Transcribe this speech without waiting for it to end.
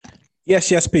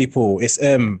Yes, people. It's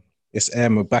M. It's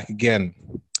M. We're back again.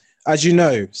 As you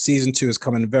know, season two is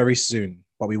coming very soon,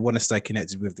 but we want to stay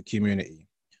connected with the community.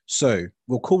 So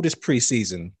we'll call this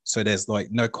pre-season, so there's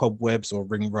like no cobwebs or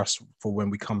ring rust for when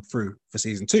we come through for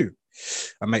season two,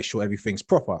 and make sure everything's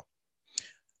proper.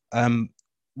 Um,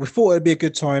 we thought it'd be a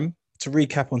good time to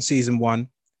recap on season one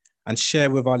and share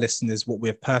with our listeners what we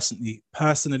have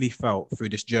personally felt through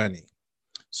this journey.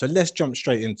 So let's jump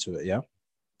straight into it, yeah?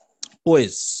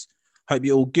 Boys, hope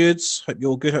you're all good. Hope you're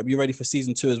all good. Hope you're ready for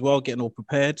season two as well, getting all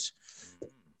prepared.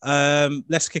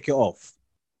 Let's kick it off.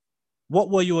 What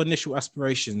were your initial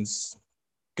aspirations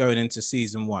going into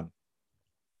season one?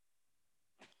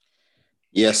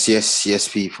 Yes,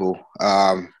 people.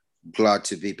 Glad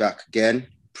to be back again.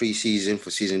 Pre-season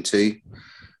for season two.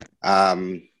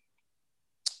 Um,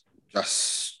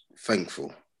 just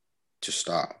thankful to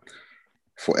start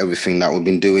for everything that we've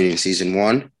been doing in season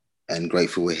one, and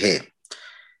grateful we're here.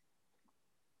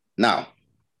 Now,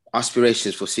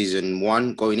 aspirations for season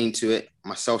one, going into it,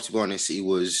 myself, to be honest, it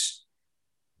was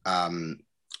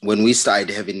when we started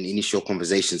having initial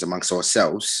conversations amongst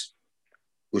ourselves,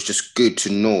 it was just good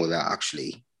to know that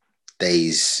actually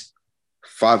there's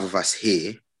five of us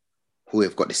here who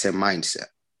have got the same mindset.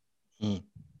 Mm.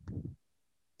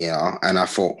 And I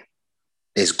thought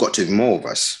there's got to be more of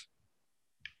us.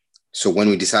 So when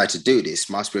we decided to do this,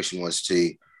 my aspiration was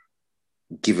to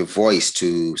give a voice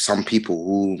to some people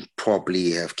who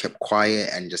probably have kept quiet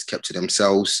and just kept to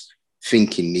themselves,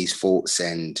 thinking these thoughts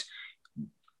and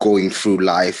going through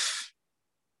life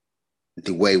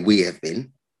the way we have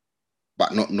been,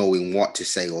 but not knowing what to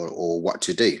say or what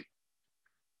to do.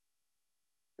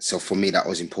 So for me, that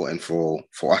was important for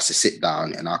us to sit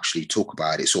down and actually talk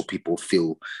about it, so people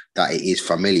feel that it is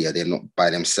familiar. They're not by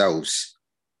themselves.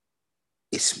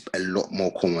 It's a lot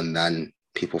more common than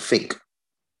people think.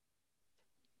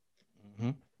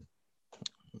 Mm-hmm.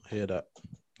 Hear that.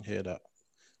 Hear that.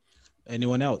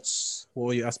 Anyone else? What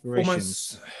were your For my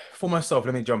aspirations? for myself,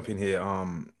 let me jump in here.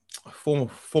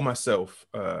 For myself,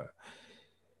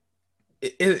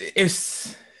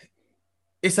 it's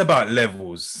about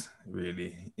levels,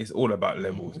 really. It's all about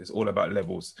levels. It's all about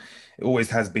levels. It always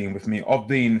has been with me. I've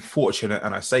been fortunate,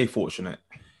 and I say fortunate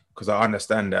because I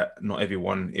understand that not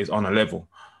everyone is on a level.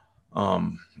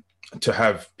 To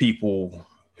have people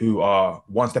who are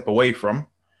one step away from,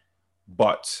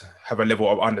 but have a level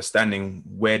of understanding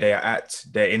where they are at,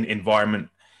 their environment,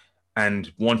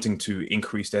 and wanting to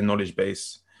increase their knowledge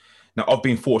base. Now, I've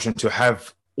been fortunate to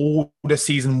have all the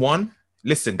season one.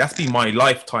 Listen, that's been my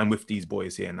lifetime with these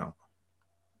boys here now.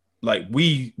 Like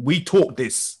we talk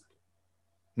this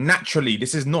naturally.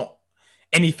 This is not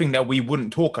anything that we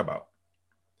wouldn't talk about.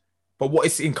 But what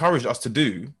it's encouraged us to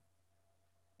do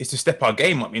is to step our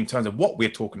game up in terms of what we're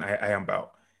talking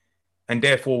about, and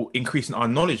therefore increasing our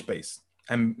knowledge base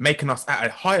and making us at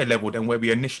a higher level than where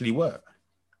we initially were.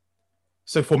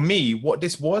 So for me, what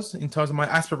this was in terms of my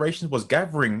aspirations was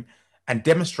gathering and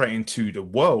demonstrating to the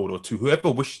world or to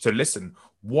whoever wishes to listen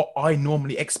what I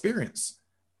normally experience.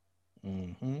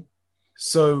 Mm-hmm.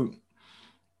 So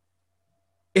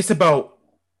it's about,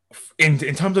 in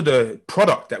terms of the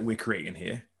product that we're creating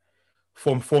here,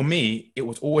 for me, it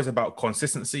was always about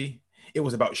consistency. It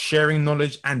was about sharing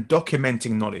knowledge and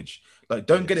documenting knowledge. Like,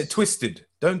 don't get it twisted.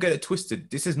 Don't get it twisted.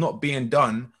 This is not being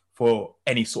done for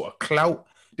any sort of clout.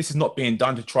 This is not being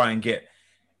done to try and get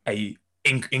a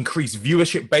increased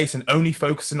viewership base and only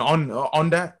focusing on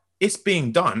that. It's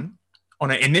being done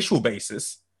on an initial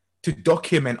basis to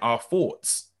document our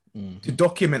thoughts, to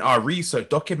document our research,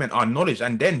 document our knowledge,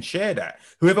 and then share that.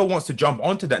 Whoever wants to jump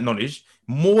onto that knowledge,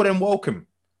 more than welcome.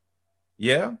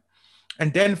 Yeah.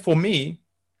 And then for me,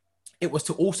 it was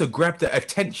to also grab the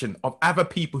attention of other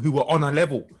people who were on a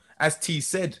level. As T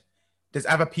said, there's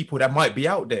other people that might be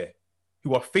out there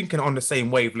who are thinking on the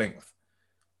same wavelength.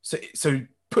 So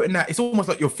putting that, it's almost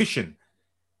like you're fishing.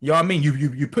 You know what I mean?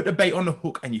 You put the bait on the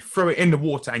hook and you throw it in the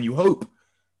water, and you hope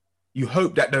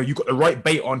that you got the right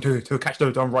bait on to catch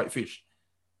those right fish.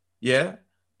 Yeah.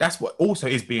 That's what also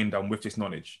is being done with this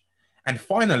knowledge. And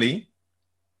finally,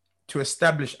 to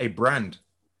establish a brand.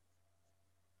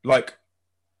 Like,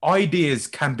 ideas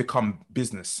can become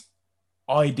business.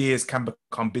 Ideas can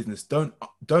become business. Don't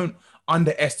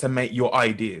underestimate your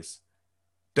ideas.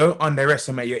 Don't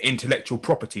underestimate your intellectual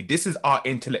property. This is our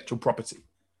intellectual property.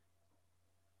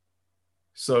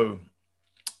 So,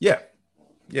 yeah.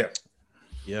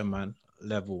 Yeah, man.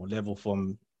 Level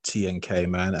from T and K,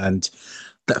 man. And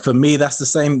that, for me, that's the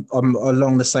same.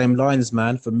 Along the same lines,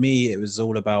 man. For me, it was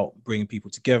all about bringing people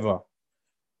together,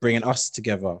 bringing us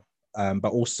together,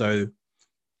 but also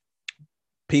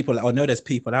people. I know there's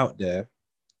people out there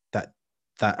that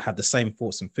that have the same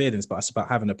thoughts and feelings, but it's about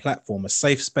having a platform, a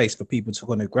safe space for people to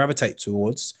kind of gravitate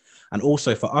towards, and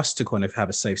also for us to kind of have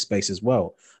a safe space as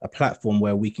well, a platform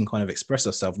where we can kind of express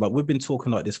ourselves. Like we've been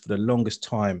talking like this for the longest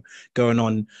time, going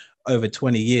on over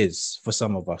 20 years for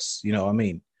some of us, you know what I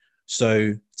mean?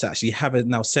 So to actually have a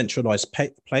now centralized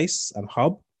place and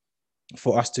hub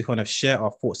for us to kind of share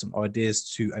our thoughts and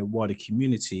ideas to a wider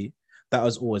community, that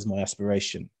was always my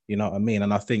aspiration, you know what I mean?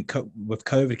 And I think with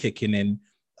COVID kicking in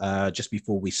just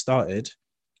before we started,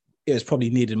 it was probably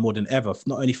needed more than ever,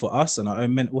 not only for us and our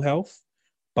own mental health,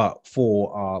 but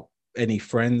for our any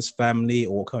friends, family,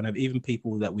 or kind of even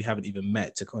people that we haven't even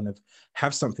met, to kind of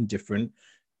have something different.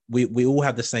 We all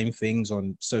have the same things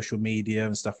on social media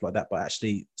and stuff like that, but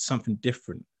actually something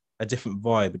different, a different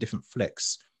vibe, a different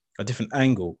flex, a different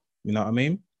angle. You know what I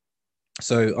mean?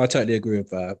 So I totally agree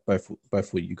with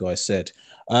both what you guys said.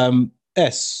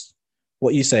 S,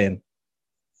 what are you saying?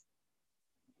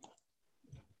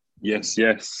 Yes.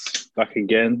 Back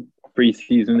again.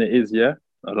 Pre-season it is, yeah.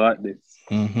 I like this.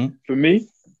 Mm-hmm. For me,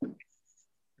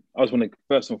 I just want to,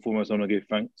 first and foremost, I want to give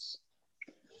thanks.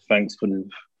 Thanks for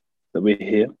that we're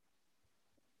here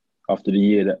after the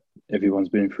year that everyone's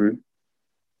been through.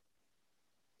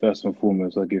 First and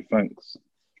foremost, I give thanks.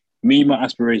 Me, my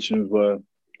aspirations were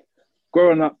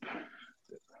growing up.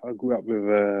 I grew up with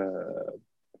a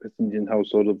West Indian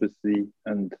household, obviously,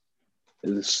 and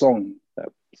there's a song that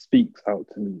speaks out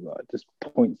to me, like just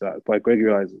points out, by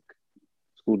Gregory Isaac.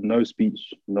 It's called "No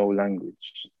Speech, No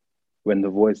Language," when the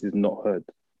voice is not heard.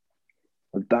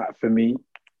 But that for me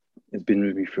has been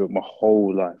with me through my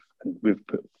whole life, and we've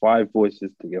put 5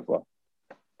 voices together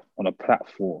on a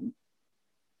platform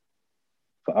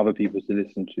for other people to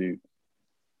listen to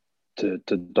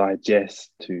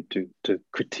digest, to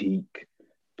critique.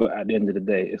 But at the end of the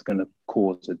day, it's going to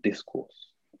cause a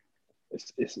discourse.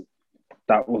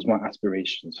 That was my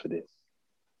aspirations for this,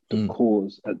 to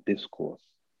cause a discourse.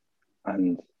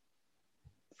 And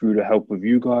through the help of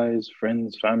you guys,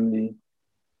 friends, family,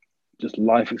 just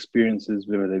life experiences,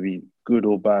 whether they be good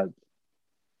or bad,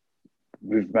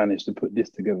 we've managed to put this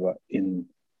together in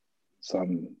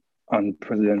some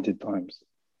unprecedented times.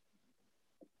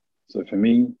 So for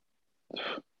me,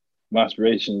 my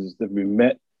aspirations have been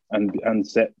met and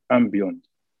set and beyond,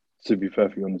 to be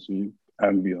perfectly honest with you,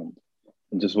 and beyond.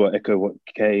 And just what echo what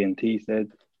K and T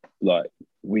said, like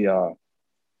we are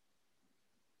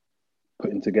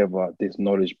putting together this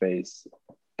knowledge base.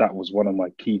 That was one of my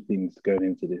key things going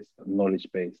into this, a knowledge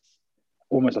base,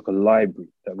 almost like a library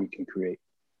that we can create.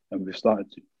 And we've started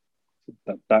to.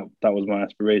 That was my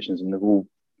aspirations, and they've all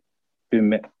been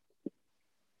met.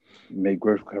 May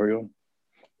growth carry on.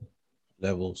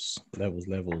 Levels.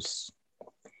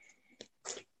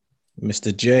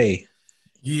 Mr. J.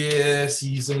 Yeah,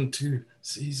 season two.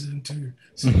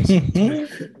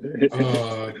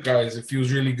 Guys, it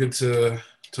feels really good to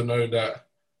know that,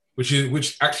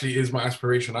 which actually is my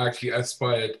aspiration. I actually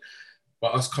aspired by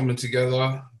us coming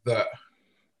together, that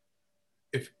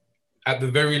if at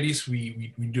the very least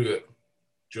we do it.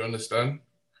 Do you understand?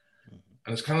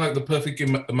 And it's kind of like the perfect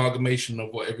amalgamation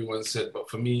of what everyone said. But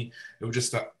for me, it was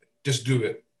just that, just do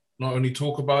it. Not only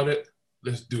talk about it,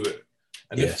 let's do it.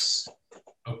 And yes, if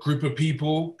a group of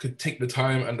people could take the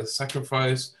time and the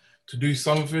sacrifice to do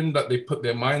something that they put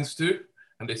their minds to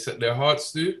and they set their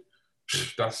hearts to,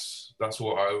 that's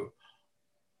what I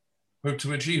hope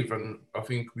to achieve. And I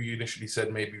think we initially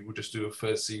said maybe we'll just do a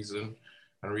first season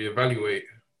and reevaluate.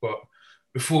 But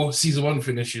before season 1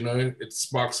 finished, it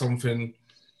sparked something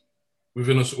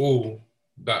within us all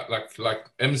that, like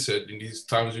Em said, in these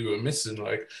times we were missing,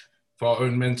 like for our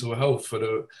own mental health, for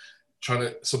the trying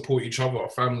to support each other, our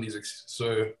families.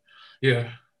 So yeah,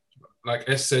 like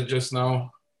S said just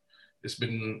now, it's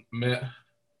been met,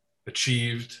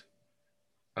 achieved,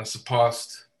 and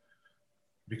surpassed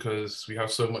because we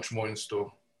have so much more in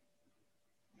store.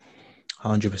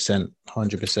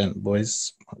 100%,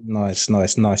 boys.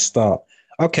 Nice start.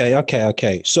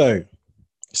 Okay. So,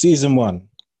 season 1,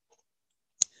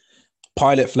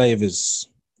 pilot flavors,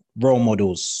 role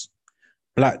models,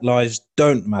 Black Lives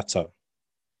Don't Matter,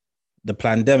 the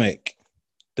pandemic,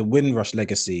 the Windrush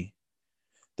legacy,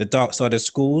 the dark side of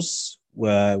schools,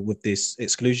 where with this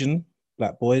exclusion,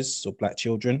 Black boys or Black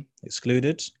children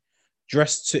excluded,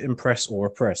 dressed to impress or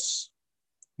oppress,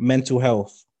 mental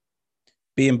health,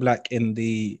 being Black in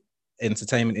the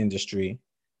entertainment industry,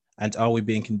 and are we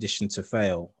being conditioned to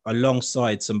fail,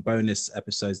 alongside some bonus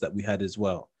episodes that we had as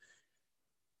well.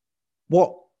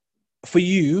 What, for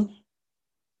you,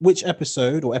 which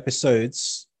episode or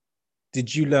episodes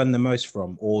did you learn the most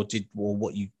from, or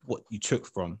what you took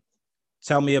from?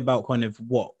 Tell me about kind of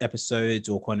what episodes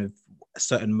or kind of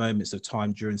certain moments of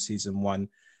time during season 1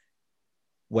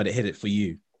 when it hit it for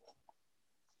you?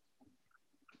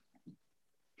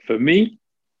 For me,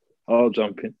 I'll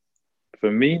jump in.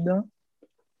 For me now,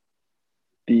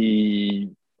 the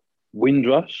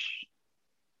Windrush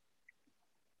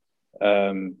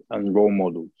and role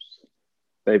models.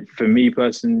 For me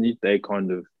personally, they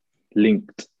kind of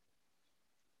linked.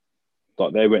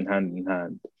 Like they went hand in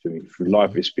hand for me through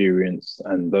life experience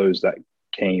and those that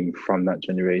came from that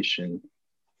generation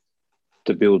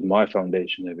to build my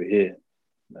foundation over here.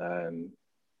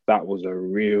 That was a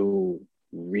real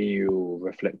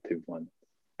reflective one.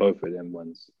 Both of them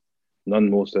ones, none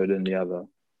more so than the other.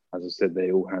 As I said,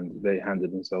 they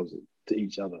handed themselves to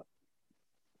each other.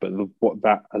 But what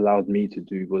that allowed me to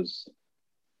do was,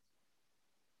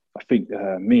 I think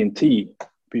me and T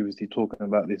previously talking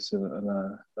about this in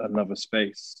another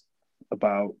space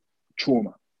about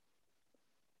trauma,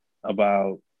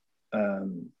 about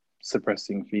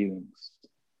suppressing feelings,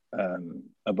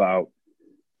 about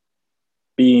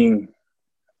being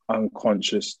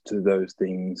unconscious to those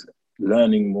things,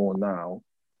 learning more now,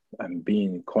 and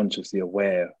being consciously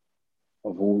aware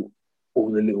of all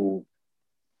the little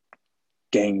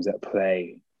games at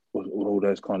play, all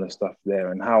those kind of stuff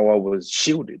there, and how I was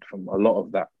shielded from a lot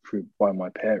of that by my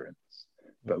parents.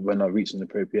 But when I reached an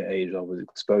appropriate age, I was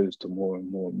exposed to more and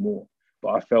more and more. But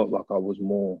I felt like I was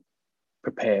more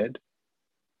prepared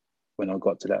when I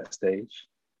got to that stage.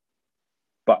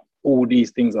 But all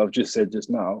these things I've just said just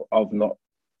now, I've not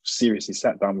seriously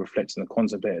sat down, reflected and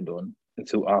contemplated on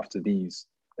until after these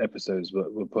episodes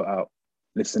were put out,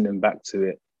 listening back to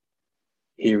it,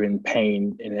 hearing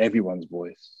pain in everyone's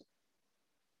voice,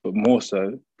 but more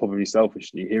so, probably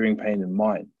selfishly, hearing pain in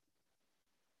mine.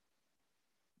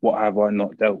 What have I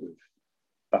not dealt with?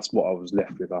 That's what I was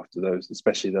left with after those,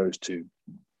 especially those two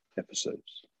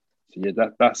episodes. So yeah,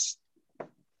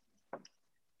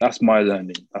 that's my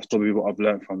learning. That's probably what I've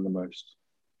learned from the most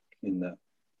in that.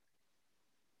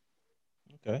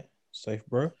 Okay, safe,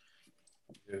 bro.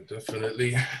 Yeah,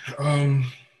 definitely. And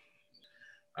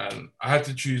I had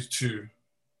to choose two.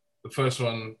 The first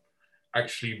one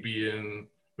actually being,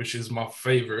 which is my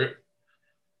favorite,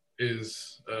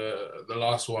 is the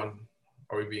last one.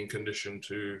 Are we being conditioned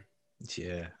to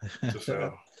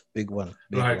fail? Big one.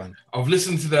 I've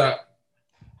listened to that.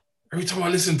 Every time I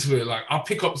listen to it, like I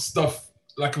pick up stuff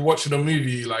like watching a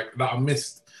movie like that I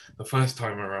missed the first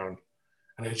time around,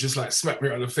 and it just like smacked me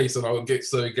on the face, and I would get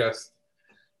so gassed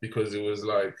because it was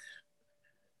like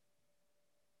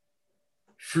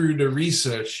through the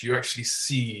research you actually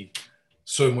see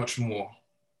so much more.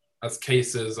 As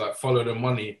cases like follow the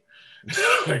money,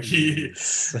 like you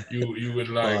would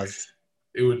like Buzz.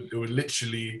 it would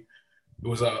literally, it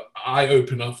was an eye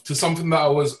opener to something that I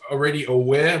was already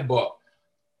aware, but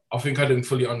I think I didn't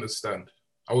fully understand.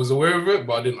 I was aware of it,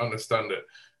 but I didn't understand it.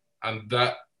 And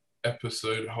that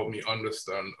episode helped me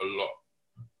understand a lot.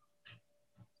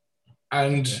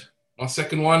 And my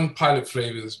second one, Pilot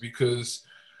Flavors, because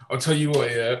I'll tell you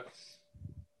what, yeah,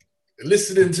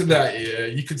 listening to that, yeah,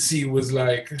 you could see it was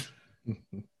like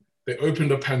they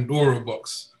opened a Pandora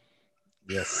box.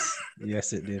 Yes,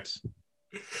 it did.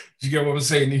 You get what I'm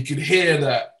saying? You could hear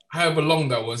that, however long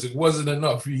that was, it wasn't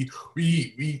enough.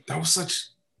 We that was such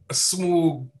a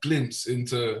small glimpse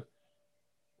into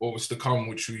what was to come,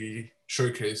 which we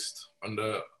showcased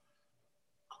under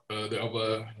the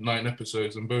other 9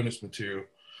 episodes and bonus material.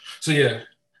 So yeah,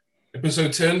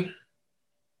 episode 10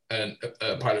 and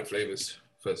Pilot Flavors,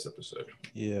 first episode.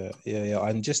 Yeah.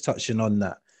 I'm just touching on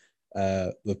that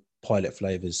with Pilot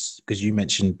Flavors, because you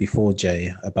mentioned before,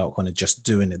 Jay, about kind of just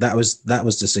doing it. That was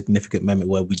the significant moment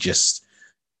where we just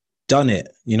done it.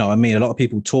 You know what I mean? A lot of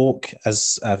people talk,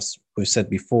 as we've said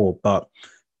before, but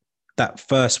that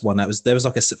first one, there was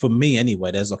like for me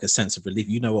anyway, there's like a sense of relief.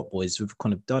 You know what, boys, we've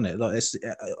kind of done it. Like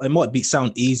it might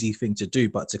sound easy thing to do,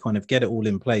 but to kind of get it all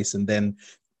in place, and then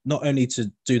not only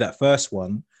to do that first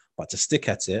one, but to stick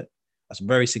at it, that's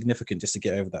very significant just to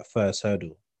get over that first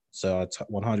hurdle. So I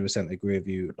 100% agree with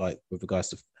you, like with regards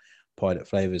to Pilot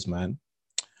Flavors, man.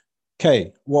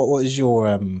 Okay, what is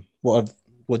your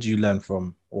what do you learn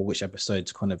from, or which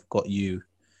episodes kind of got you?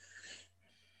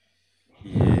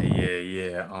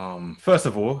 Yeah. First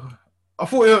of all, I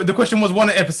thought the question was 1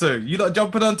 episode. You not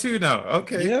jumping on 2 now?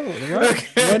 Okay. Yeah, right.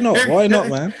 Okay. Why not,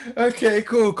 man? Okay,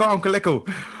 cool. Calm, cool.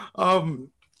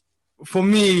 For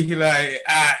me, like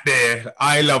out there,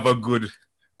 I love a good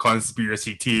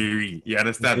conspiracy theory. You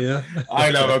understand? Yeah. I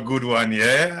love a good one,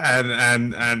 yeah.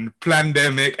 And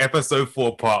Plandemic episode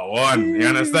 4 part 1. You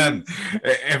understand?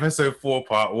 Episode 4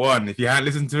 part 1. If you haven't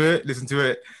listened to it, listen to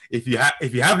it. If you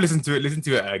have listened to it, listen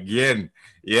to it again.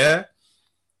 Yeah,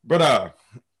 brother.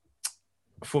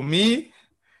 For me,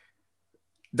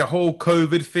 the whole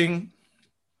COVID thing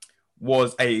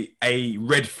was a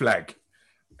red flag.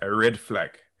 A red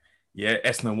flag. Yeah,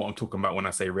 that's not what I'm talking about when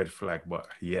I say red flag, but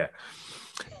yeah.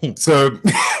 So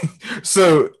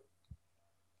so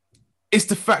it's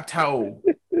the fact how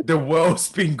the world's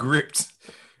been gripped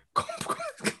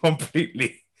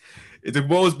completely. The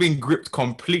world's been gripped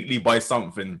completely by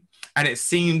something, and it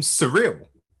seems surreal.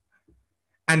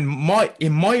 And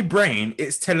in my brain,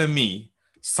 it's telling me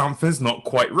something's not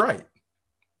quite right.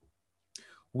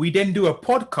 We then do a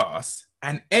podcast,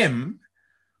 and M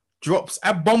drops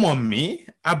a bomb on me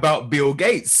about Bill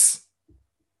Gates.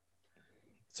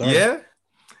 Sorry. Yeah.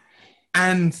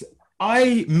 And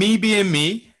me being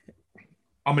me,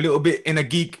 I'm a little bit in a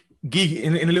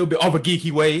in a little bit of a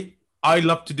geeky way. I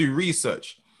love to do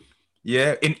research.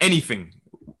 Yeah, in anything,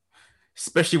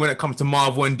 especially when it comes to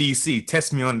Marvel and DC.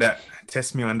 Test me on that.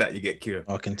 Test me on that. You get killed.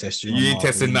 I can test you. You ain't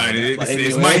testing now. Anyway,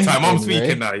 It's my time. I'm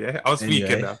speaking now. Yeah, I'm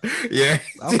speaking now. Yeah,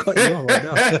 I'll cut you off right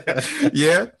now.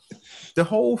 Yeah, the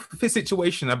whole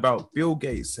situation about Bill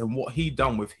Gates and what he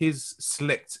done with his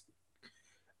select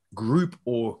group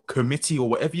or committee or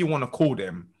whatever you want to call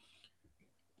them.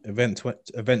 Event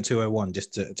 201.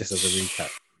 Just as a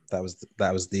recap. That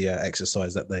was the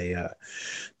exercise that they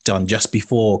done just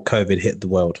before COVID hit the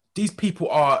world. These people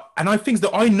are, and I think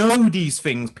that I know these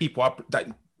things. That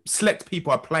select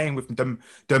people are playing with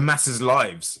the masses'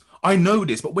 lives. I know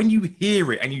this, but when you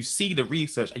hear it and you see the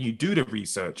research and you do the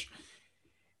research,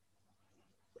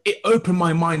 it opened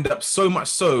my mind up so much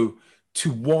so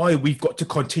to why we've got to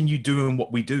continue doing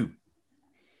what we do.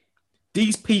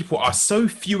 These people are so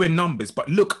few in numbers, but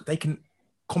look, they can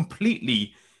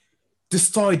completely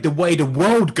decide the way the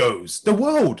world goes. The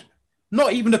world,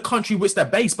 not even the country which they're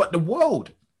based, but the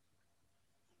world.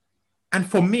 And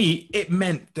for me, it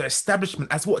meant the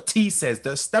establishment, as what T says,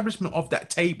 the establishment of that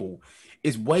table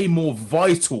is way more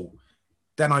vital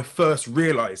than I first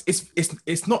realized.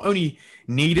 It's not only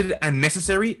needed and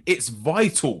necessary, it's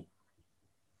vital.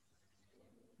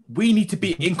 We need to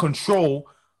be in control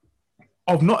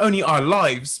of not only our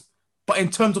lives, but in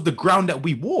terms of the ground that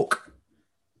we walk.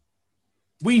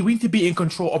 We need to be in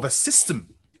control of a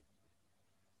system.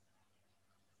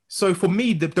 So for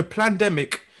me, the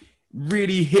pandemic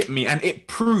really hit me, and it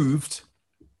proved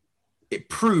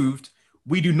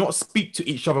we do not speak to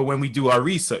each other when we do our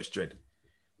research, Dread,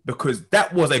 because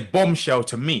that was a bombshell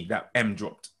to me that M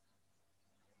dropped.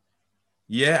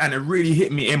 Yeah, and it really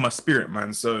hit me in my spirit,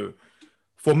 man. So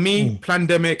for me,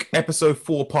 Pandemic episode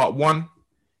 4, part 1,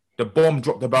 the bomb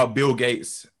dropped about Bill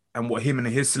Gates and what him and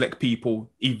his select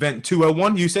people. Event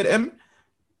 201, you said, M?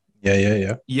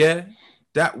 Yeah. Yeah,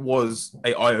 that was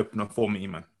a eye-opener for me,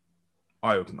 man.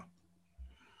 Eye-opener.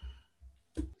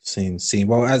 Seen.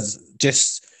 Well, as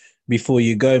just before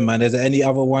you go, man, is there any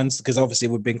other ones? Because obviously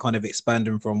we've been kind of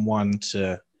expanding from one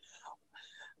to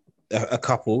a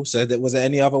couple. So was there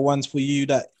any other ones for you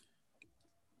that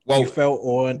you felt,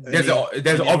 or there's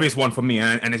an obvious one for me,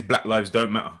 and it's Black Lives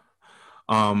Don't Matter.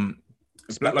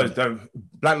 Black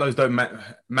Lives Don't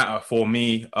Matter for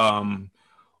me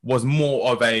was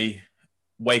more of a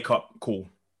wake up call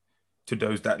to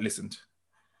those that listened.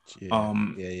 Yeah.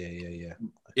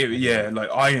 Like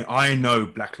I know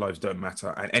Black Lives Don't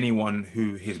Matter, and anyone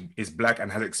who is black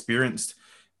and has experienced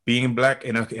being black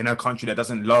in a country that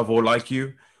doesn't love or like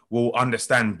you will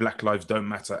understand Black Lives Don't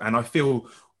Matter. And I feel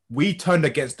we turned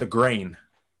against the grain.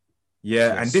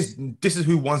 Yeah, yes. And this is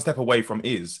who One Step Away From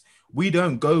is. We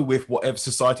don't go with whatever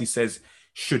society says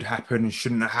should happen,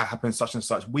 shouldn't happen, such and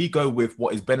such. We go with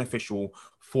what is beneficial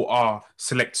for our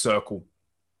select circle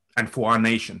and for our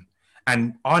nation.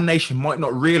 And our nation might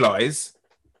not realize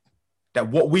that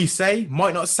what we say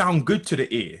might not sound good to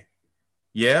the ear.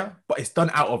 Yeah, but it's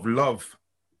done out of love.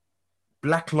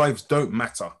 Black lives don't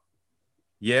matter.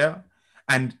 Yeah.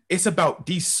 And it's about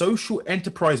these social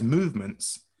enterprise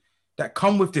movements that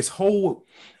come with this whole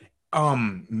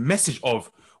message of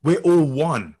we're all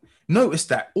one. Notice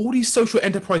that all these social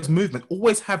enterprise movements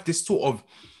always have this sort of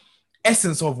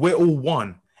essence of we're all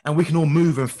one and we can all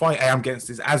move and fight against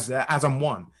this as I'm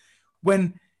one.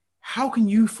 When how can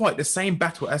you fight the same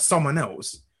battle as someone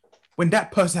else when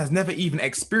that person has never even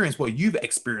experienced what you've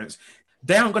experienced?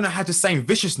 They aren't going to have the same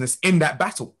viciousness in that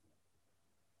battle.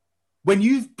 When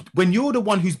you're the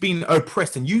one who's been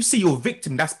oppressed and you see your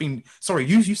victim that's been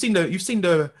you've seen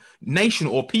the nation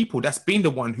or people that's been the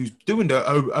one who's doing the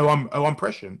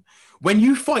oppression. When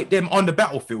you fight them on the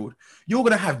battlefield, you're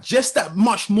gonna have just that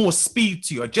much more speed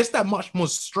to you, just that much more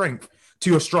strength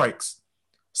to your strikes.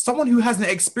 Someone who hasn't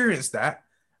experienced that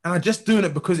and are just doing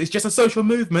it because it's just a social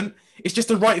movement, it's just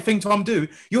the right thing to do.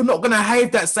 You're not gonna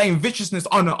have that same viciousness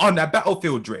on that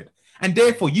battlefield, Dread. And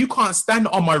therefore, you can't stand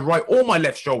on my right or my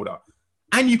left shoulder.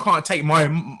 And you can't take my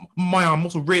arm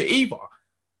muscle rear either.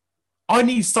 I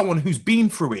need someone who's been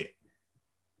through it.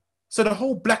 So the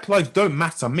whole Black Lives Don't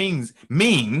Matter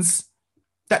means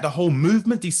that the whole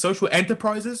movement, these social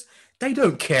enterprises, they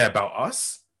don't care about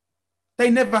us. They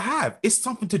never have. It's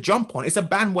something to jump on. It's a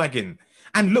bandwagon.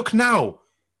 And look now,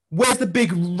 where's the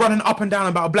big running up and down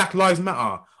about Black Lives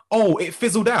Matter? Oh, it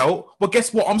fizzled out. Well,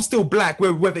 guess what? I'm still black,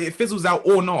 whether it fizzles out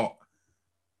or not.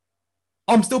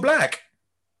 I'm still black.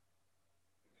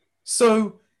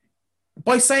 So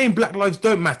by saying Black Lives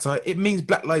Don't Matter, it means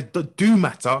Black Lives do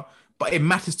matter, but it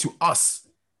matters to us.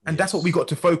 And that's what we got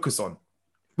to focus on.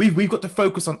 We've got to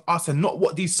focus on us and not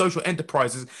what these social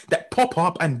enterprises that pop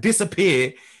up and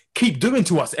disappear keep doing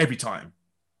to us every time.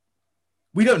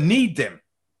 We don't need them.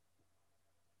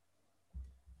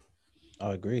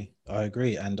 I agree.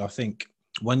 And I think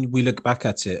when we look back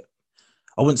at it,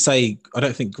 I don't think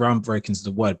groundbreaking is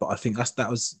the word, but I think that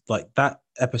was like that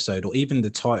episode, or even the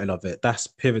title of it, that's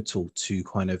pivotal to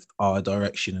kind of our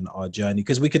direction and our journey.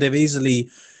 Because we could have easily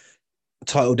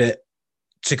titled it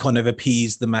to kind of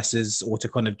appease the masses or to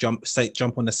kind of jump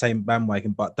on the same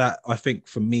bandwagon. But that, I think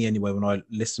for me anyway, when I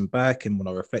listen back and when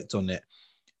I reflect on it,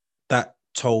 that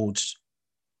told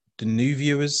the new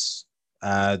viewers,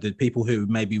 the people who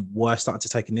maybe were starting to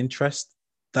take an interest,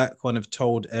 that kind of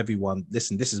told everyone,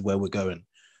 listen, this is where we're going.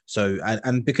 So,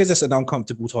 and because it's an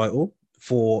uncomfortable title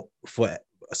for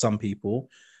some people,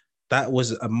 that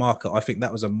was a marker. I think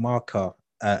that was a marker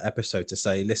episode to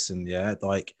say, listen, yeah,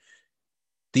 like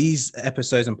these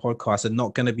episodes and podcasts are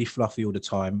not going to be fluffy all the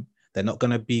time. They're not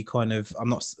going to be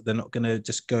they're not going to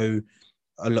just go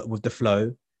a lot with the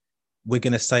flow. We're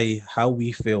going to say how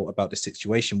we feel about the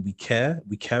situation. We care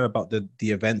about the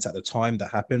events at the time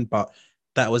that happened, but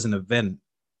that was an event.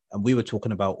 And we were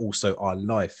talking about also our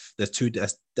life. That's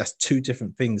two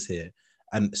different things here.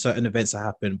 And certain events that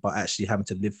happen, but actually having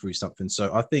to live through something.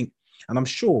 So I think, and I'm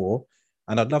sure,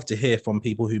 and I'd love to hear from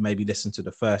people who maybe listened to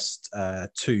the first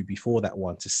two before that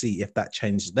one to see if that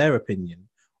changed their opinion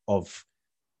of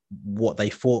what they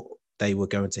thought they were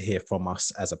going to hear from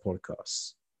us as a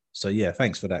podcast. So yeah,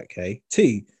 thanks for that, Kay.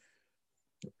 T,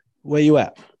 where you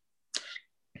at?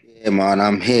 Yeah, man,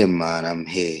 I'm here, I'm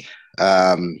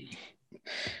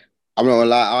not gonna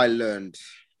lie, I learned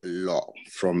a lot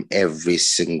from every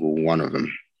single one of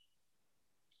them.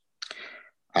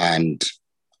 And the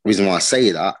reason why I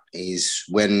say that is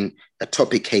when a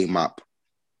topic came up,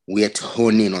 we had to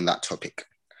hone in on that topic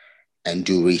and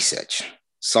do research,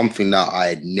 something that I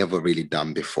had never really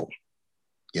done before.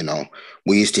 You know,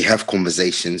 we used to have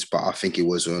conversations, but I think it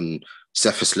was on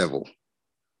surface level.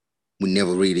 We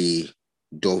never really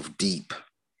dove deep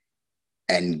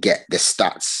and get the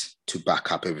stats to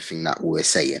back up everything that we were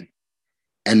saying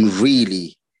and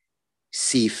really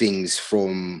see things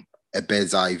from a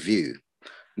bird's eye view.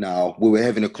 Now, we were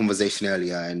having a conversation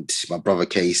earlier and my brother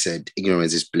Kay said,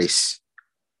 ignorance is bliss.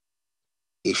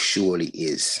 It surely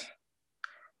is.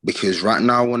 Because right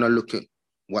now, when I look at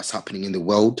what's happening in the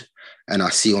world and I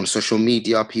see on social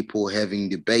media, people having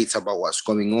debates about what's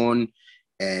going on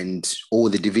and all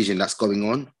the division that's going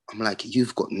on, I'm like,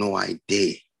 you've got no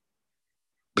idea.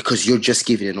 Because you're just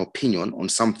giving an opinion on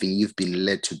something you've been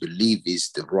led to believe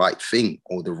is the right thing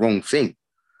or the wrong thing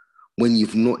when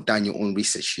you've not done your own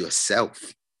research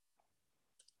yourself.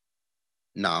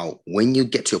 Now, when you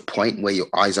get to a point where your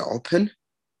eyes are open,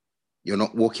 you're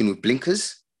not walking with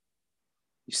blinkers,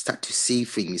 you start to see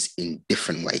things in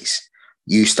different ways.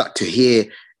 You start to hear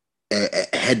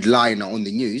a headline on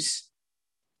the news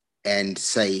and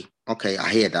say, okay, I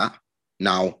hear that.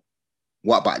 Now,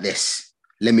 what about this?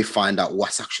 Let me find out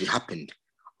what's actually happened.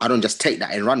 I don't just take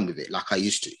that and run with it like I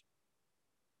used to.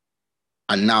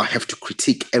 I now have to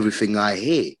critique everything I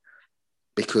hear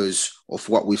because of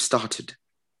what we've started.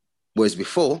 Whereas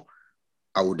before,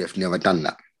 I would have never done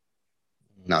that.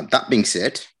 Now, that being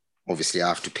said, obviously I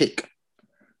have to pick.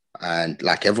 And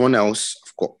like everyone else,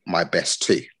 I've got my best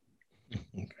two.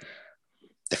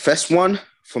 The first one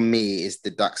for me is the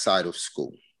dark side of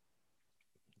school.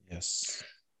 Yes.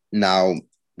 Now,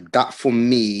 that for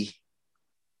me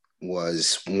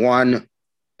was one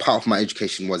part of my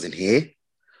education wasn't here.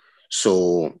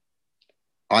 So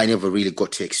I never really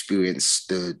got to experience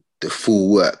the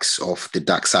full works of the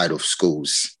dark side of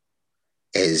schools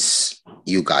as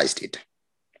you guys did.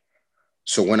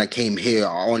 So when I came here,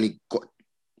 I only got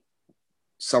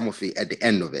some of it at the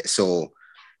end of it. So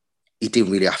it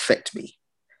didn't really affect me.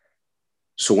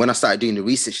 So when I started doing the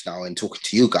research now and talking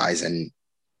to you guys and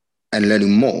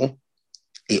learning more,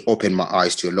 it opened my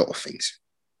eyes to a lot of things.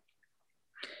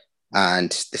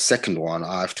 And the second one,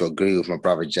 I have to agree with my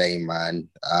brother Jay, man.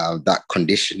 That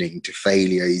conditioning to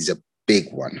failure is a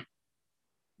big one.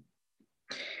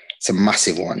 It's a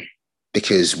massive one.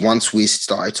 Because once we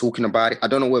started talking about it, I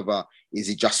don't know whether is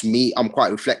it just me. I'm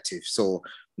quite reflective. So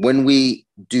when we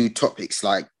do topics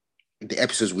like the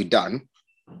episodes we done,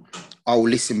 I'll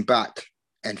listen back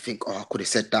and think, oh, I could have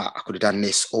said that. I could have done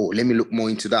this. Oh, let me look more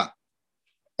into that.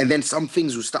 And then some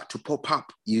things will start to pop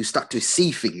up. You start to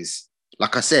see things,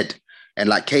 like I said, and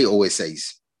like Kate always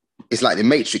says, it's like the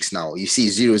Matrix now. You see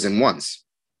zeros and ones,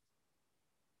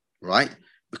 right?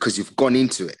 Because you've gone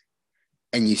into it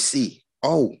and you see,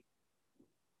 oh,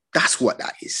 that's what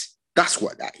that is. That's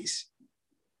what that is.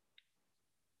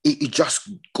 It just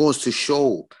goes to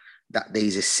show that there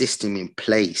is a system in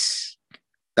place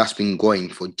that's been going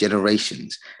for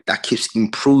generations that keeps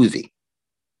improving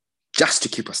just to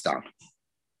keep us down.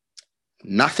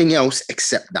 Nothing else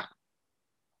except that.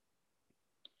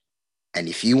 And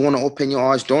if you want to open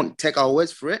your eyes, don't take our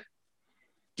words for it.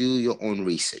 Do your own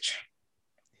research.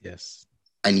 Yes.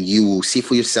 And you will see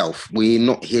for yourself. We're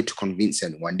not here to convince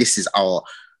anyone. This is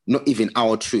not even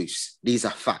our truths. These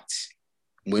are facts.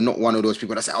 We're not one of those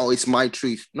people that say, oh, it's my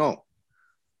truth. No.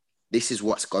 This is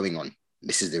what's going on.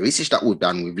 This is the research that we've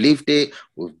done. We've lived it.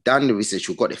 We've done the research.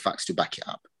 We've got the facts to back it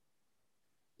up.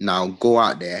 Now go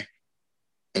out there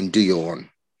and do your own.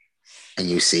 And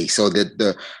you see. So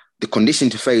the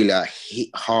condition to failure hit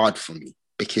hard for me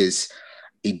because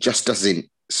it just doesn't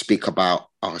speak about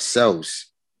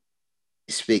ourselves.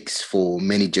 It speaks for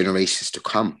many generations to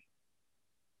come.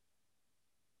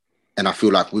 And I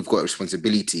feel like we've got a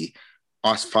responsibility,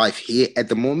 us five here at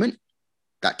the moment,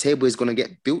 that table is going to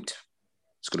get built.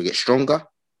 It's going to get stronger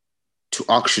to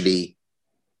actually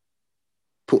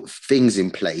put things in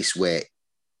place where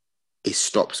it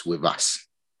stops with us.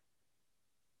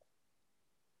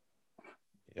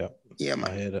 Yeah. Yeah,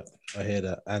 man. I hear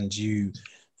that. And you,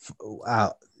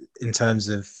 in terms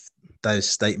of those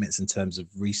statements, in terms of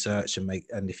research and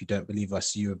if you don't believe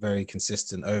us, you are very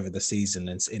consistent over the season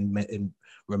and in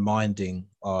reminding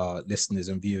our listeners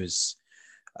and viewers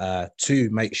to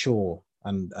make sure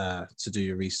and to do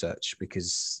your research,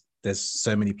 because there's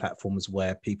so many platforms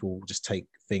where people just take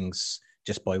things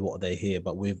just by what they hear.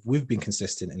 But we've been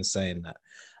consistent in saying that.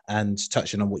 And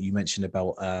touching on what you mentioned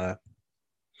about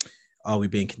are we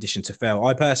being conditioned to fail?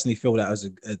 I personally feel that as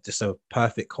just a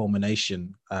perfect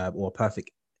culmination or a perfect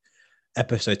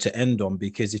episode to end on,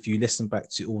 because if you listen back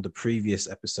to all the previous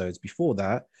episodes before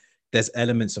that, there's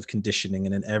elements of conditioning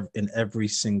in every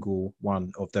single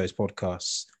one of those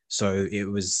podcasts. So it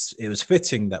was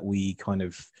fitting that we kind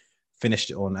of finished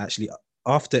it on, actually,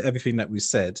 after everything that we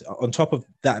said, on top of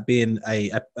that being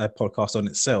a podcast on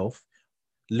itself,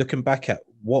 looking back at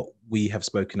what we have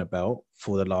spoken about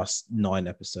for the last 9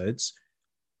 episodes,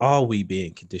 are we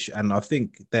being conditioned? And I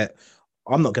think that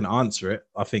I'm not going to answer it.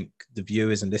 I think the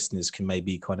viewers and listeners can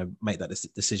maybe kind of make that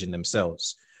decision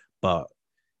themselves. But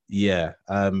yeah,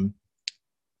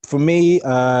 for me,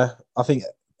 I think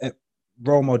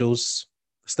role models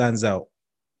stands out.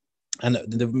 And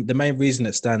the main reason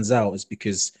it stands out is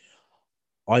because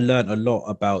I learned a lot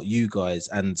about you guys,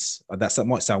 and that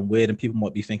might sound weird, and people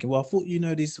might be thinking, well, I thought you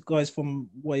know these guys from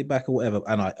way back or whatever,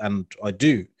 and I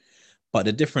do. But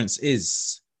the difference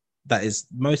is that is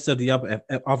most of the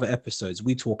other episodes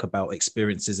we talk about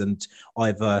experiences, and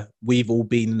either we've all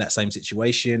been in that same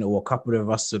situation or a couple of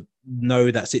us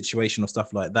know that situation or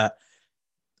stuff like that.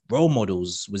 Role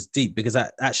models was deep because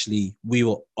that actually we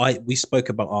spoke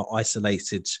about our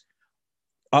isolated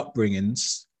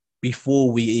upbringings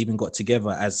before we even got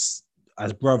together as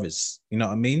brothers, you know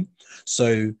what I mean?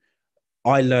 So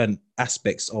I learned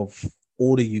aspects of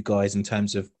all of you guys in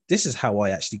terms of this is how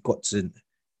I actually got to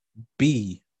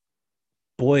be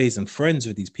boys and friends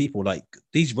with these people. Like,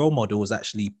 these role models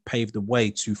actually paved the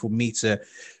way for me to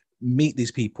meet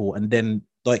these people, and then,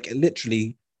 like,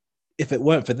 literally, if it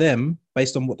weren't for them,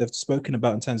 based on what they've spoken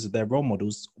about in terms of their role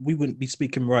models, we wouldn't be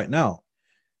speaking right now.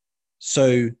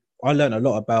 So I learned a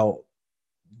lot about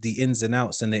the ins and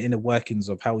outs and the inner workings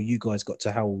of how you guys got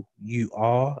to how you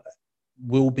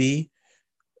will be.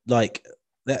 Like,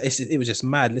 that, it was just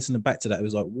mad listening back to that. It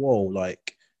was like, whoa,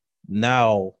 like,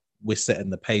 now we're setting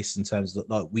the pace in terms of,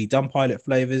 like, we done pilot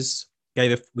flavors,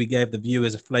 we gave the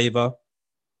viewers a flavor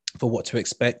for what to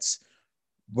expect.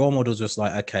 Role models was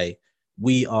like, okay,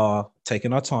 we are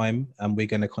taking our time and we're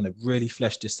going to kind of really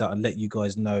flesh this out and let you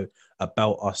guys know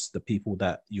about us, the people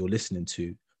that you're listening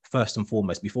to, first and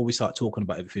foremost, before we start talking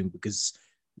about everything, because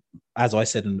as I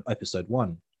said in episode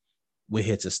 1, we're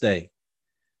here to stay.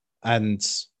 And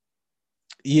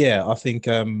yeah, I think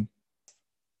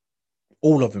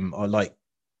all of them are like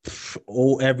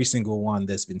every single one,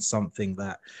 there's been something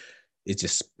that it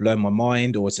just blown my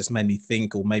mind, or it's just made me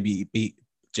think, or maybe be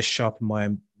just sharpen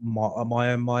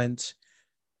my own mind.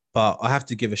 But I have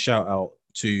to give a shout out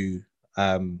to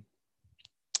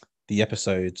the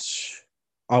episodes.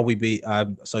 Are we be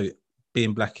so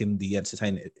being black in the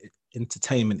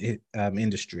entertainment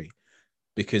industry?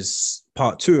 Because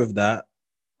part 2 of that,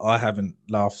 I haven't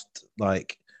laughed.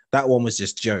 Like, that one was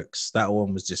just jokes. That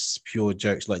one was just pure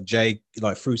jokes. Like, Jay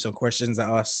like threw some questions at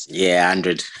us. Yeah,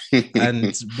 100.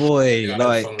 And boy, Yeah, I had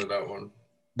like fun with that one.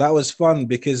 that was fun,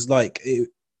 because like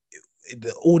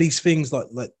all these things, like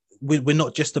we're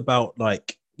not just about,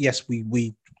 like, yes,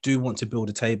 we do want to build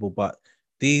a table, but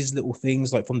these little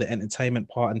things, like from the entertainment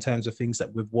part, in terms of things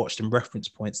that we've watched and reference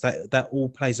points, that all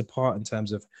plays a part in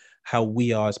terms of how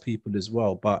we are as people as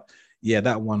well. But yeah,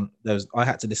 that one, I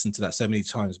had to listen to that so many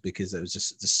times, because there was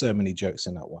just so many jokes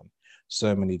in that one.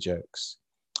 So many jokes.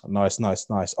 Nice.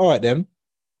 All right then.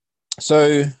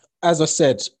 So as I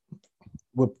said,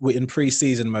 we're in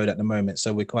pre-season mode at the moment,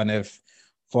 so we're kind of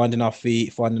finding our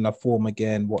feet, finding our form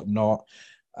again, whatnot.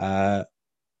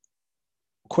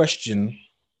 Question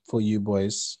for you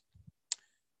boys: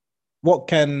 what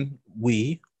can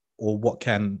we, or what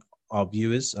can our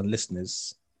viewers and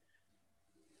listeners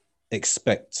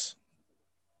expect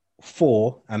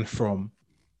for and from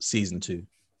season 2?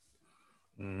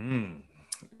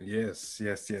 Yes.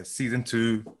 Season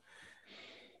 2.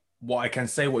 What I can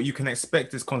say, what you can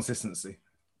expect is consistency.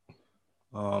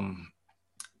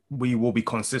 We will be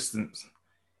consistent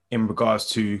in regards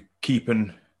to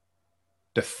keeping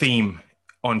the theme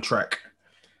on track.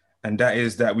 And that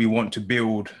is that we want to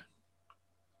build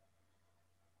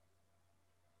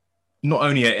not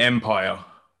only an empire,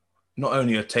 not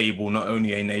only a table, not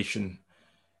only a nation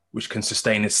which can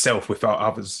sustain itself without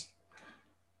others,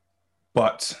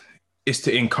 but it's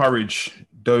to encourage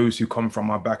those who come from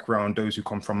our background, those who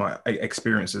come from our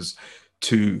experiences,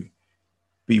 to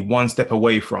be one step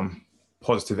away from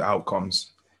positive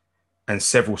outcomes and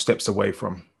several steps away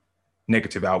from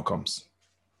negative outcomes.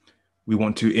 We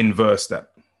want to inverse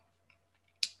that.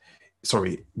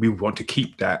 Sorry, we want to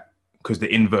keep that, because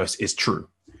the inverse is true.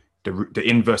 The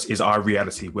inverse is our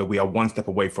reality, where we are one step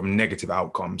away from negative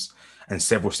outcomes and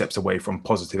several steps away from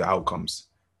positive outcomes.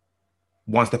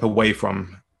 One step away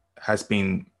from has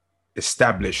been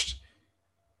established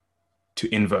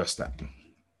to inverse that.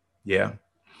 Yeah.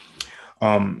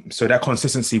 So that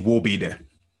consistency will be there,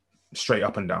 straight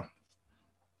up and down.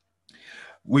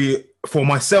 For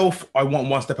myself, I want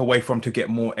one step away from to get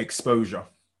more exposure.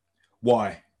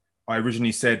 Why? I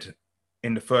originally said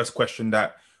in the first question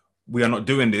that we are not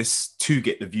doing this to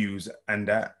get the views and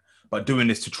that, but doing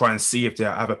this to try and see if there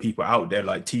are other people out there,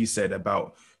 like T said,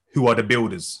 about who are the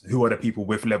builders, who are the people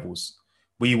with levels.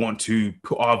 We want to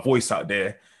put our voice out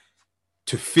there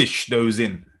to fish those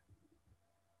in.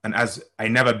 And as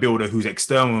another builder who's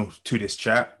external to this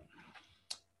chat,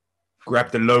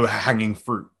 grab the low hanging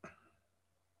fruit.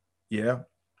 Yeah.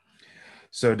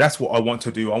 So that's what I want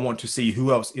to do. I want to see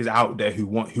who else is out there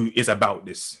who is about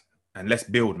this. And let's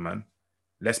build, man.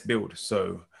 Let's build.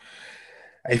 So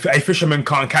a fisherman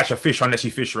can't catch a fish unless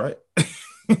you fish, right?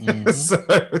 Mm-hmm. So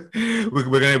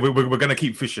we're gonna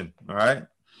keep fishing. All right.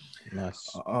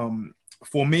 Nice.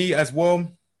 For me as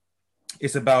well,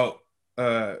 it's about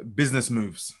business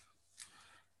moves.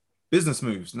 Business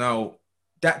moves. Now,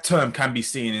 that term can be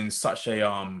seen in such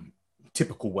a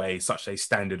typical way, such a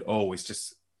standard. Oh,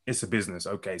 it's a business.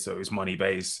 Okay, so it's money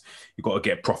based. You got to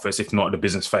get profits. If not, the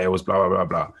business fails. Blah blah blah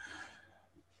blah.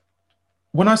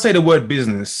 When I say the word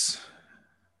business,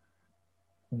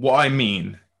 what I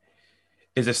mean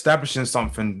is establishing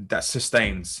something that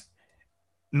sustains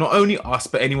not only us,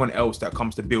 but anyone else that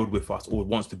comes to build with us or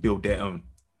wants to build their own,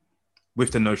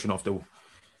 with the notion of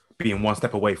being one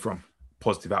step away from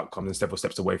positive outcomes and several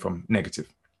steps away from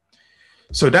negative.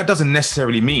 So that doesn't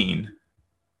necessarily mean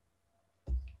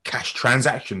cash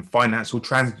transaction, financial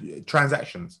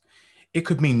transactions. It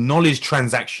could mean knowledge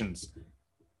transactions.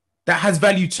 That has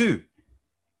value too.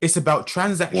 It's about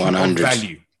transaction 100. of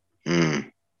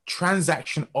value.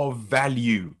 Transaction of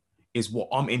value is what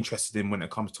I'm interested in when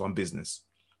it comes to our business.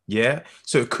 Yeah.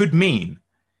 So it could mean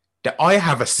that I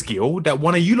have a skill that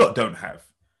one of you lot don't have.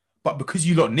 But because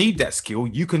you lot need that skill,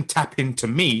 you can tap into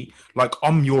me like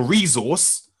I'm your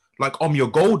resource, like I'm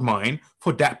your gold mine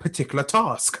for that particular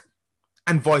task,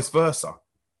 and vice versa.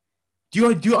 Do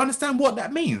you understand what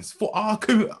that means for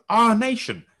our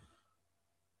nation?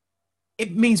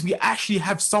 It means we actually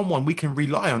have someone we can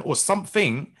rely on, or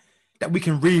something that we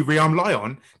can rely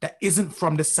on, that isn't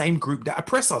from the same group that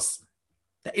oppress us,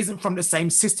 that isn't from the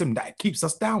same system that keeps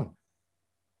us down.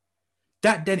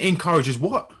 That then encourages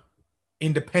what?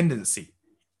 independency.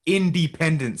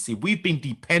 We've been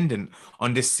dependent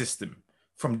on this system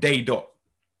from day dot.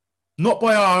 Not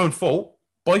by our own fault,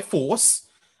 by force.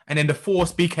 And then the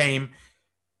force became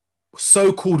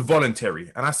so-called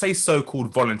voluntary. And I say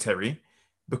so-called voluntary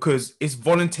because it's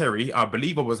voluntary. I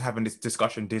believe I was having this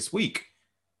discussion this week.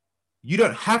 You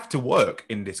don't have to work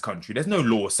in this country. There's no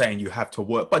law saying you have to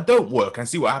work, but don't work and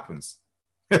see what happens.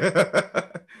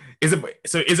 Is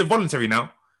it voluntary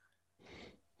now?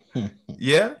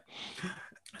 Yeah.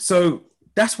 So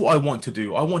that's what I want to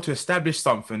do. I want to establish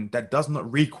something that does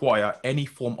not require any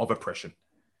form of oppression.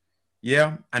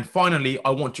 Yeah. And finally, I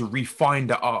want to refine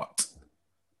the art.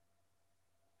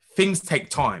 Things take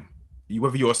time,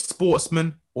 whether you're a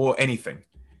sportsman or anything.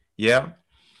 Yeah.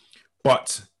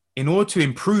 But in order to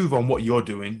improve on what you're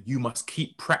doing, you must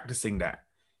keep practicing that.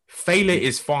 Failure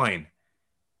is fine.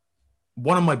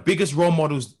 One of my biggest role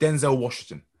models, Denzel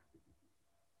Washington,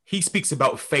 he speaks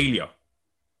about failure.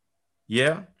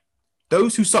 Yeah.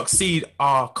 Those who succeed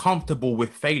are comfortable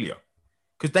with failure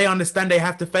because they understand they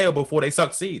have to fail before they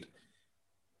succeed.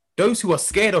 Those who are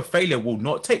scared of failure will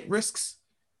not take risks,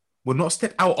 will not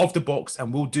step out of the box,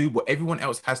 and will do what everyone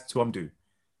else has to do.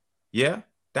 Yeah.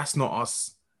 That's not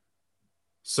us.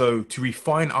 So to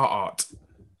refine our art.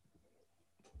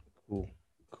 Cool.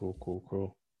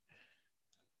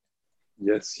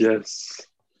 Yes.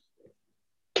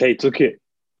 K took it.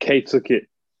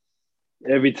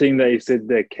 Everything that he said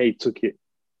there, K took it.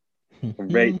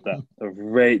 Rate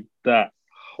that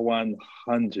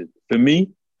 100. For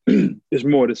me, it's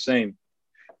more the same.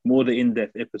 More the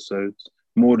in-depth episodes,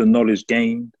 more the knowledge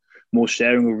gained, more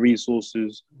sharing of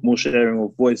resources, more sharing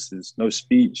of voices. No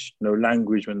speech, no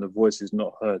language when the voice is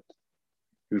not heard.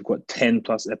 We've got 10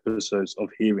 plus episodes of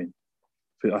hearing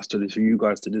for you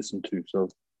guys to listen to. So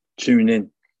tune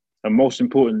in. And most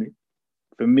importantly,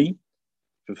 for me,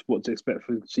 for what to expect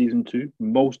for season 2,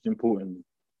 most importantly,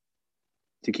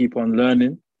 to keep on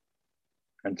learning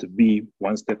and to be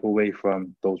one step away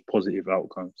from those positive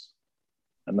outcomes.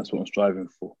 And that's what I'm striving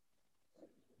for.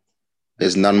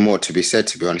 There's none more to be said,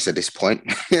 to be honest, at this point.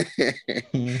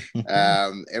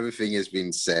 Everything has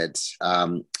been said.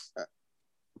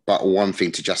 But one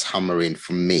thing to just hammer in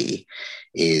for me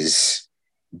is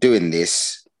doing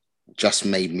this just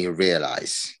made me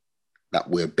realize that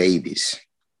we're babies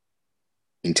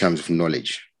in terms of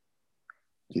knowledge,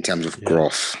 in terms of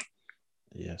growth.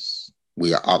 Yes.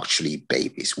 We are actually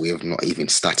babies. We have not even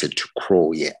started to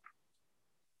crawl yet.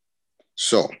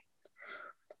 So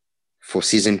for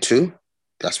season 2,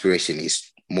 the aspiration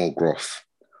is more growth,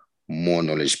 more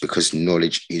knowledge, because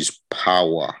knowledge is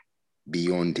power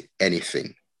beyond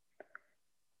anything.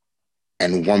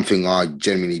 And one thing I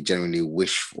genuinely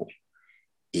wish for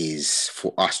is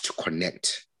for us to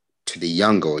connect to the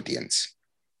younger audience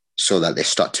so that they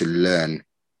start to learn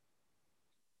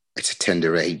at a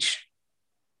tender age.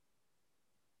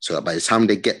 So that by the time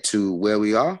they get to where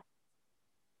we are,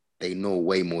 they know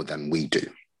way more than we do.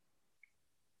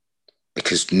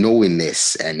 Because knowing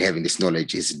this and having this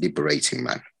knowledge is liberating,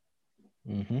 man.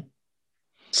 Mm-hmm.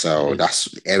 So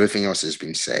that's everything else has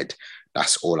been said.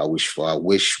 That's all I wish for. I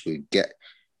wish we get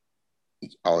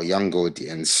our young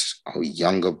audience, our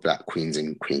younger Black queens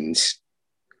and queens,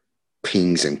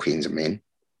 I mean,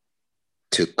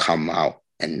 to come out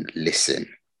and listen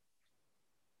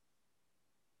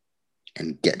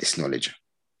and get this knowledge.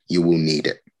 You will need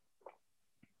it.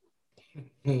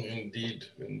 Indeed.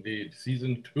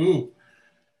 Season 2.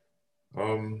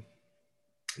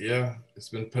 Yeah, it's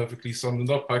been perfectly summed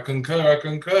up. I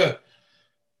concur.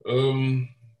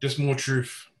 Just more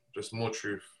truth.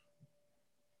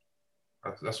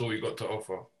 That's all we got to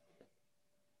offer.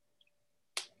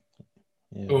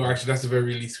 Yeah. Oh, actually, that's the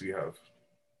very least we have.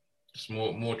 Just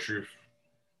more truth.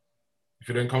 If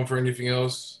you don't come for anything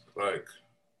else, like,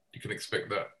 you can expect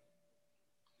that.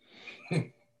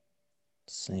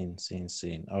 Scene.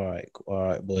 All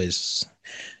right, boys.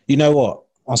 You know what?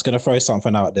 I was going to throw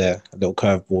something out there, a little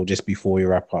curveball just before we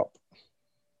wrap up.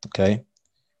 Okay.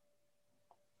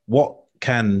 What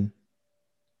can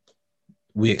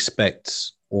we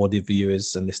expect, or the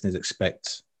viewers and listeners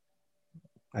expect,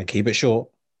 and keep it short,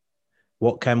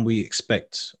 what can we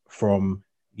expect from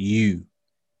you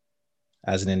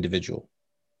as an individual?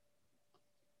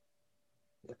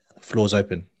 Floor's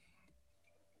open.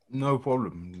 No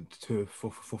problem.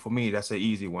 For me, that's an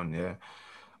easy one. Yeah.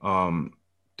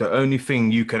 The only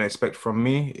thing you can expect from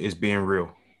me is being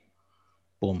real.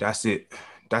 Boom. That's it.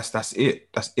 That's it.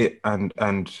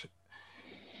 And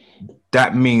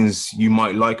that means you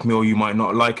might like me or you might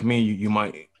not like me. You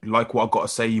might like what I got to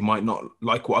say. You might not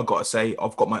like what I got to say.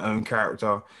 I've got my own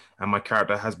character, and my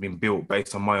character has been built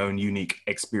based on my own unique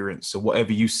experience. So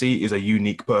whatever you see is a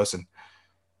unique person,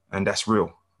 and that's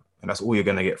real, and that's all you're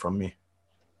gonna get from me.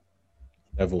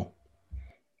 Level.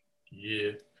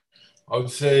 Yeah, I would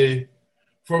say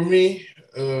for me,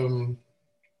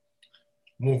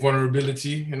 more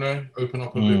vulnerability. Open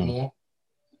up a bit more.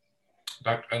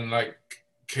 Like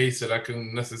Kay said, that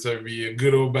can necessarily be a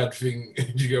good or bad thing.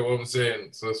 You get what I'm saying?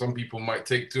 So some people might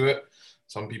take to it,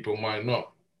 some people might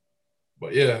not.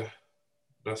 But yeah,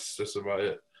 that's just about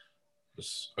it.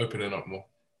 Just opening up more.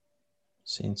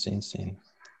 Scene.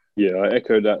 Yeah, I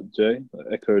echo that, Jay.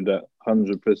 I echo that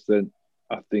 100%.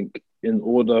 I think in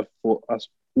order for us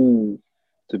all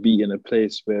to be in a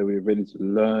place where we're ready to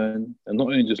learn, and not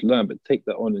only just learn, but take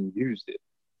that on and use it,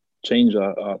 change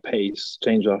our pace,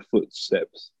 change our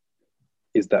footsteps,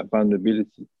 is that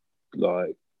vulnerability.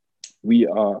 Like, we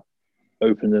are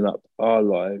opening up our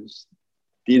lives,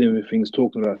 dealing with things,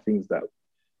 talking about things that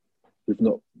we've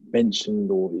not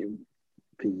mentioned or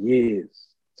for years.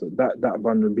 So that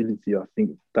vulnerability, I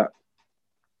think that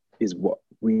is what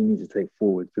we need to take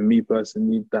forward. For me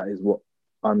personally, that is what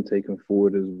I'm taking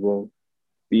forward as well.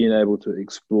 Being able to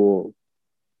explore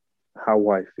how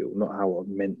I feel, not how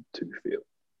I'm meant to feel.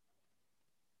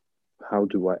 How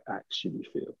do I actually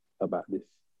feel about this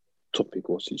topic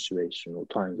or situation or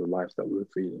times of life that we're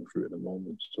feeling through at the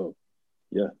moment? So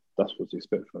yeah, that's what to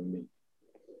expect from me.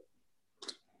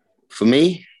 For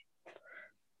me,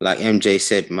 like MJ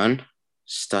said, man,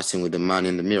 starting with the man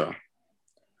in the mirror.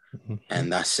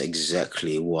 And that's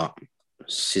exactly what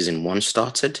season 1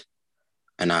 started.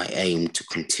 And I aim to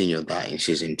continue that in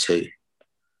season 2.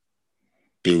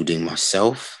 Building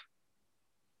myself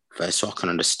first so I can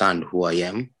understand who I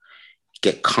am,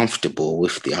 get comfortable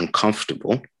with the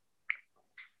uncomfortable.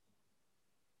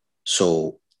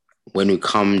 So when we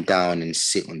come down and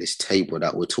sit on this table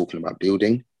that we're talking about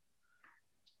building,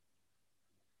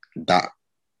 that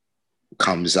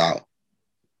comes out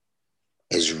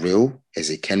as real as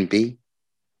it can be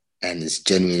and as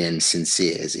genuine and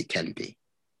sincere as it can be.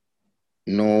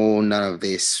 No, none of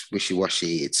this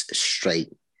wishy-washy. It's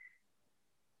straight.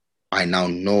 I now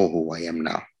know who I am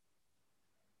now.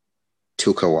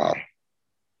 Took a while.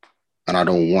 And I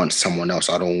don't want someone else.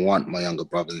 I don't want my younger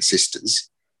brothers and sisters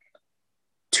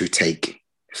to take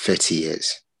 30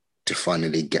 years to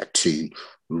finally get to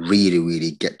really,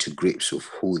 really get to grips with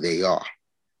who they are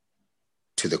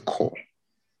to the core.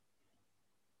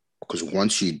 Because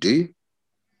once you do,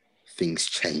 things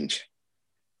change.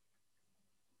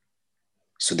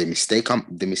 So the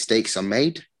mistakes are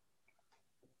made.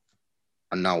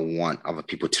 I now want other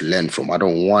people to learn from. I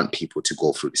don't want people to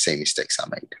go through the same mistakes I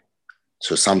made.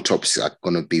 So some topics are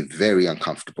going to be very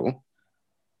uncomfortable,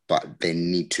 but they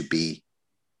need to be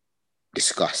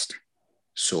discussed.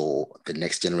 So the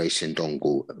next generation don't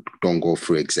go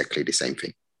through exactly the same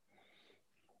thing.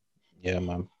 Yeah,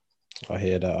 man. I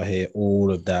hear that. I hear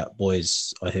all of that,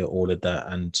 boys. I hear all of that.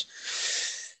 And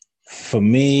for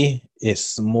me,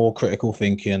 it's more critical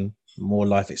thinking, more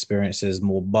life experiences,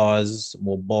 more bars,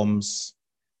 more bombs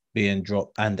being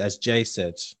dropped. And as Jay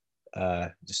said,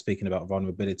 just speaking about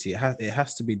vulnerability, it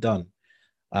has to be done.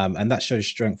 And that shows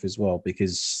strength as well,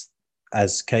 because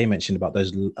as Kay mentioned about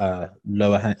those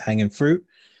lower hanging fruit,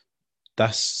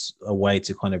 that's a way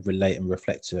to kind of relate and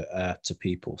reflect to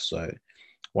people. So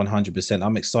 100%.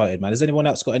 I'm excited, man. Has anyone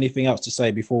else got anything else to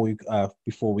say before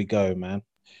we go, man?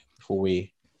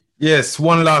 Yes,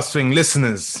 one last thing,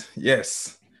 listeners.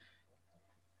 Yes.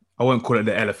 I won't call it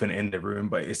the elephant in the room,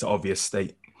 but it's the obvious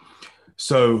state.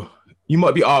 So you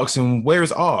might be asking, where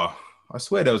is R? I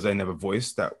swear there was another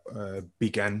voice that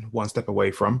began one step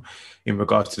away from in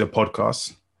regards to the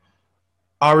podcast.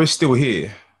 R is still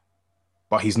here,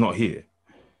 but he's not here.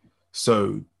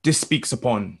 So this speaks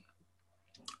upon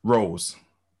roles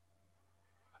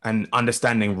and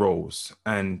understanding roles.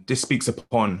 And this speaks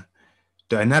upon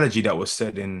the analogy that was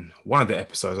said in one of the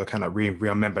episodes, I cannot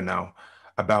remember now,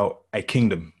 about a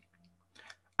kingdom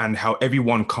and how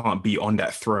everyone can't be on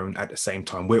that throne at the same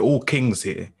time. We're all kings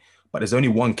here, but there's only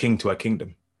one king to a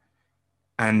kingdom.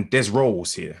 And there's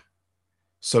roles here.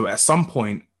 So at some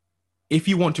point, if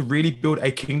you want to really build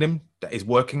a kingdom that is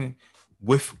working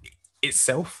with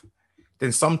itself,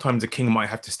 then sometimes the king might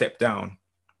have to step down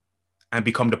and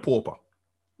become the pauper.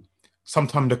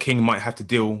 Sometimes the king might have to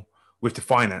deal with the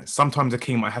finance. Sometimes the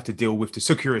king might have to deal with the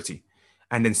security.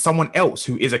 And then someone else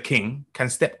who is a king can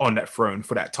step on that throne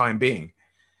for that time being.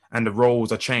 And the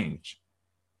roles are changed.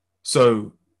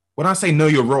 So when I say know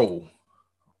your role,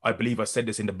 I believe I said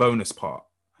this in the bonus part.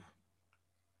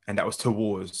 And that was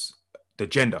towards the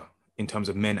gender in terms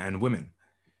of men and women.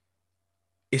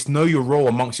 it's know your role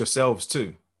amongst yourselves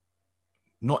too.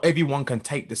 Not everyone can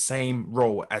take the same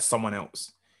role as someone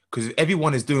else. Because if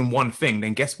everyone is doing one thing,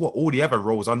 then guess what? All the other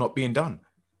roles are not being done.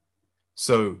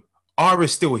 So R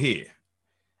is still here.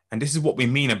 And this is what we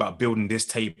mean about building this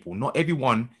table. Not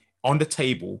everyone on the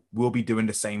table will be doing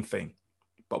the same thing,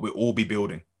 but we'll all be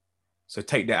building. So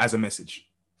take that as a message.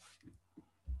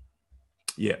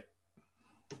 Yeah.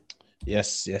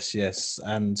 Yes.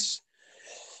 And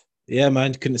yeah,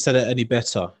 man, couldn't have said it any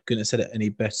better.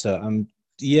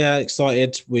 Yeah,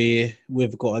 excited.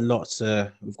 We've got a lot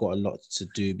to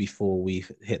do before we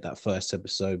hit that first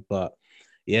episode. But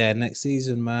yeah, next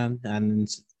season, man. And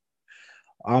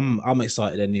I'm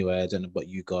excited anyway. I don't know about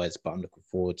you guys, but I'm looking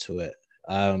forward to it.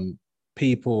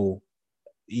 People,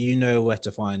 you know where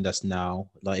to find us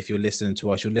now. Like if you're listening to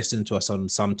us, you're listening to us on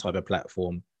some type of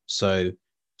platform. So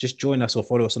just join us or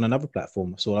follow us on another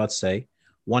platform. That's all I'd say.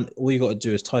 All you got to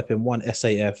do is type in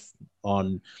 1SAF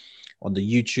on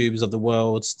the YouTubes of the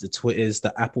world, the Twitters,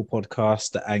 the Apple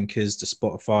Podcasts, the Anchors, the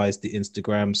Spotifys, the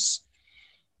Instagrams.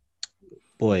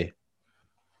 Boy,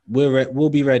 we'll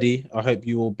be ready. I hope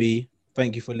you will be.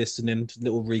 Thank you for listening.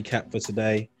 Little recap for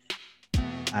today.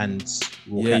 And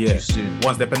we'll catch you soon.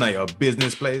 One step in your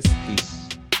business place. Peace.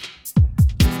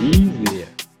 Easy. Yeah.